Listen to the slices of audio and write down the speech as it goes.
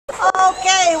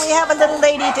have a little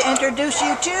lady to introduce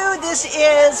you to. This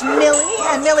is Millie,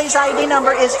 and Millie's ID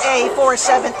number is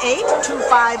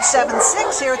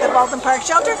A4782576 here at the Baldwin Park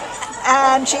shelter.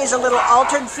 And she's a little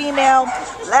altered female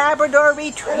Labrador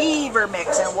Retriever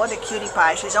mix, and what a cutie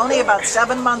pie. She's only about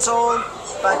 7 months old,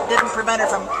 but didn't prevent her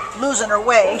from losing her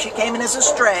way. She came in as a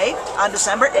stray on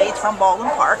December 8th from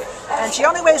Baldwin Park, and she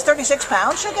only weighs 36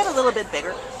 pounds. She'll get a little bit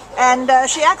bigger. And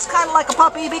she acts kind of like a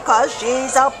puppy because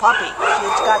she's a puppy.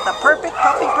 She's got the perfect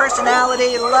puppy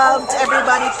personality, loves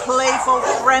everybody, playful,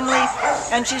 friendly,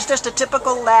 and she's just a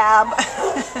typical lab.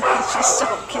 She's so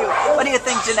cute. What do you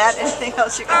think, Jeanette? Anything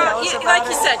else you can tell us about like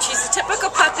her? you said, she's a typical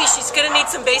puppy. She's going to need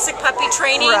some basic puppy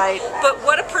training. Right. But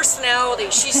what a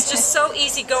personality. She's just so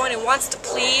easygoing and wants to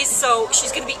please, so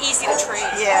she's going to be easy to train.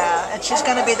 Yeah, and she's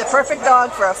going to be the perfect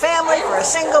dog for a family, for a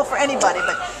single, for anybody,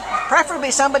 but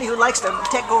preferably somebody who likes to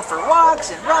go for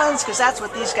walks and runs, because that's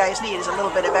what these guys need, is a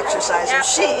little bit of exercise. And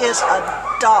she is a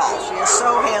doll. She is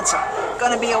so handsome.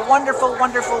 Going to be a wonderful,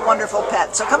 wonderful, wonderful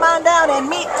pet. So come on down and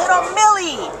meet little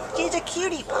Millie. She's a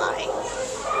cutie pie.